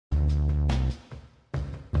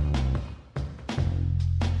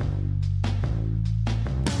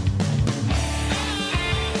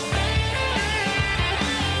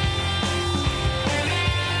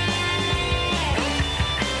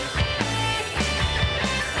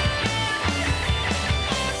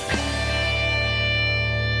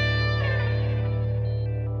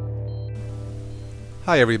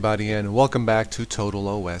Hi everybody and welcome back to Total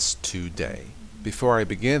OS Today. Before I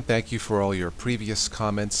begin, thank you for all your previous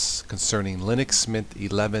comments concerning Linux Mint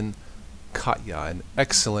 11 Katya, an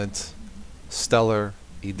excellent, stellar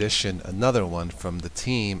edition, another one from the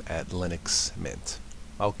team at Linux Mint.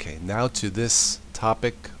 Okay, now to this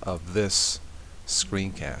topic of this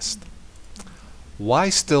screencast. Why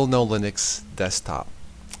still no Linux desktop?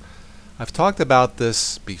 I've talked about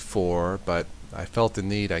this before, but I felt the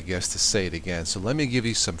need, I guess, to say it again. So let me give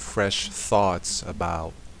you some fresh thoughts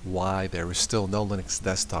about why there is still no Linux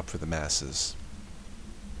desktop for the masses.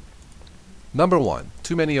 Number one,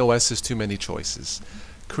 too many OSs, too many choices.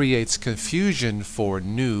 Creates confusion for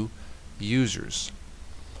new users.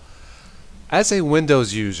 As a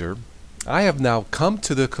Windows user, I have now come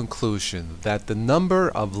to the conclusion that the number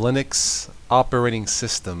of Linux operating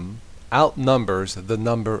system outnumbers the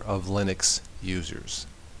number of Linux users.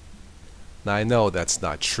 Now I know that's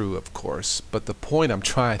not true, of course, but the point I'm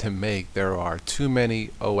trying to make, there are too many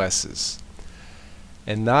OSs.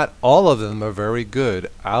 And not all of them are very good.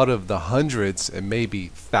 Out of the hundreds and maybe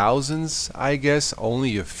thousands, I guess,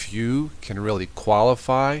 only a few can really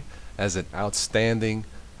qualify as an outstanding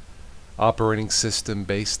operating system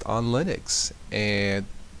based on Linux. And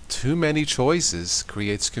too many choices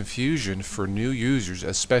creates confusion for new users,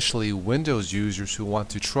 especially Windows users who want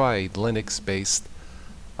to try a Linux-based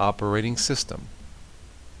operating system.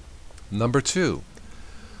 Number two,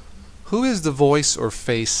 who is the voice or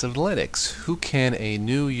face of Linux? Who can a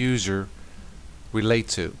new user relate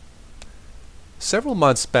to? Several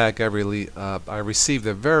months back, I received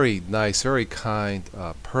a very nice, very kind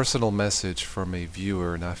personal message from a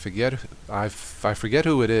viewer, and I forget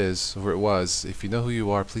who it is or it was. If you know who you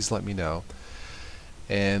are, please let me know.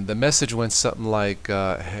 And the message went something like,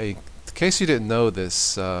 "Hey, in case you didn't know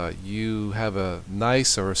this, you have a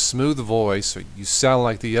nice or a smooth voice, or you sound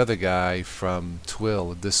like the other guy from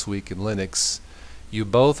Twill, This Week in Linux. You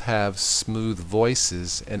both have smooth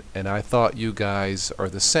voices, and I thought you guys are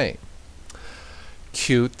the same."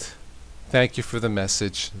 Cute. Thank you for the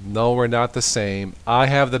message. No, we're not the same. I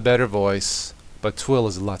have the better voice, but Twill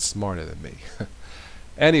is a lot smarter than me.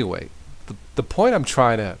 Anyway, the point I'm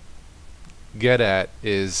trying to get at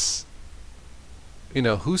is,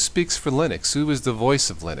 who speaks for Linux? Who is the voice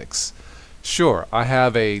of Linux? Sure, I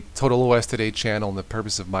have a Total OS Today channel, and the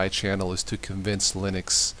purpose of my channel is to convince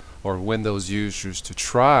Linux or Windows users to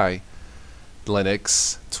try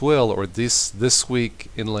Linux. Twill, or this Week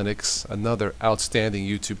in Linux, another outstanding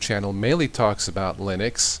YouTube channel, mainly talks about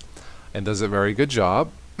Linux and does a very good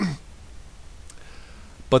job.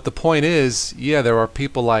 But the point is, yeah, there are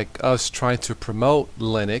people like us trying to promote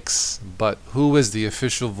Linux, but who is the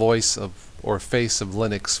official voice of or face of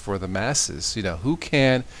Linux for the masses? Who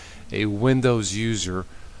can a Windows user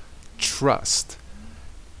trust?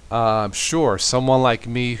 Sure, someone like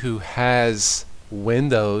me who has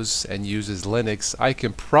Windows and uses Linux, I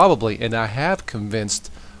can probably, and I have convinced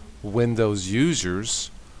Windows users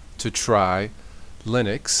to try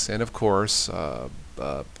Linux. And of course,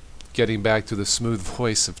 getting back to the smooth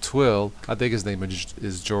voice of Twill, I think his name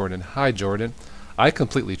is Jordan. Hi, Jordan. I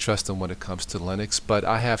completely trust him when it comes to Linux, but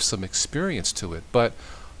I have some experience to it. But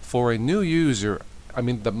for a new user, I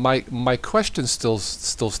mean, my question still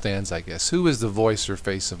stands, I guess. Who is the voice or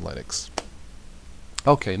face of Linux?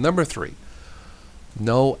 Okay, number three.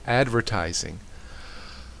 No advertising.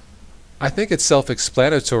 I think it's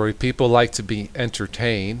self-explanatory. People like to be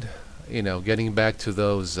entertained. Getting back to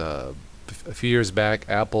those a few years back,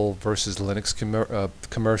 Apple versus Linux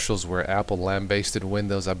commercials where Apple lambasted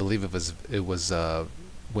Windows. I believe it was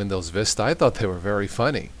Windows Vista. I thought they were very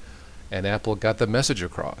funny, and Apple got the message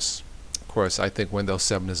across. Of course, I think Windows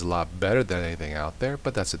 7 is a lot better than anything out there,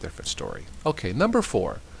 but that's a different story. Okay, number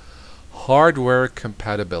four. Hardware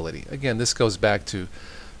compatibility. Again, this goes back to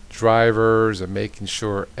drivers and making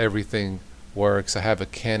sure everything works. I have a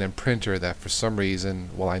Canon printer that for some reason,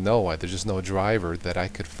 well, I know why, there's just no driver that I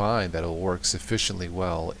could find that will work sufficiently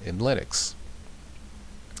well in Linux.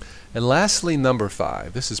 And lastly, number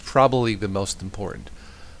five. This is probably the most important.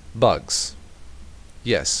 Bugs.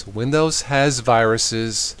 Yes, Windows has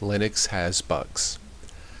viruses, Linux has bugs.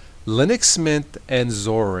 Linux Mint and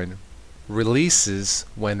Zorin releases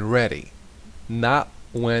when ready, not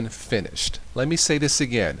when finished. Let me say this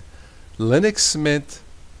again. Linux Mint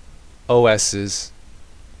OSs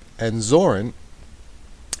and Zorin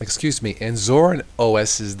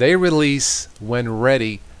OSs, they release when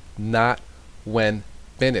ready, not when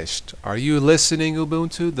finished. Are you listening,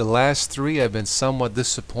 Ubuntu? The last three have been somewhat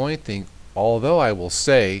disappointing, although I will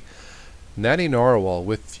say Nani Narwhal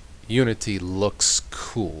with Unity looks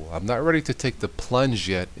cool. I'm not ready to take the plunge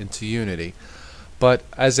yet into Unity, But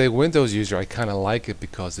as a Windows user, I kind of like it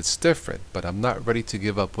because it's different, but I'm not ready to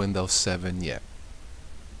give up Windows 7 yet.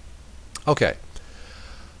 Okay,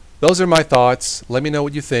 those are my thoughts. Let me know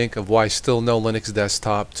what you think of why still no Linux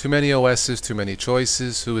desktop. Too many OSs, too many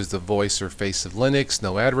choices. Who is the voice or face of Linux?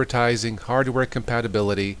 No advertising, hardware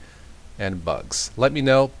compatibility, and bugs. Let me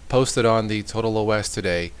know. Post it on the Total OS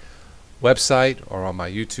Today website or on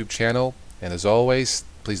my YouTube channel. And as always,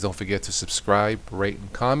 please don't forget to subscribe, rate,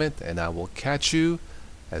 and comment. And I will catch you,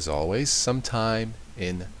 as always, sometime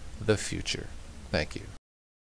in the future. Thank you.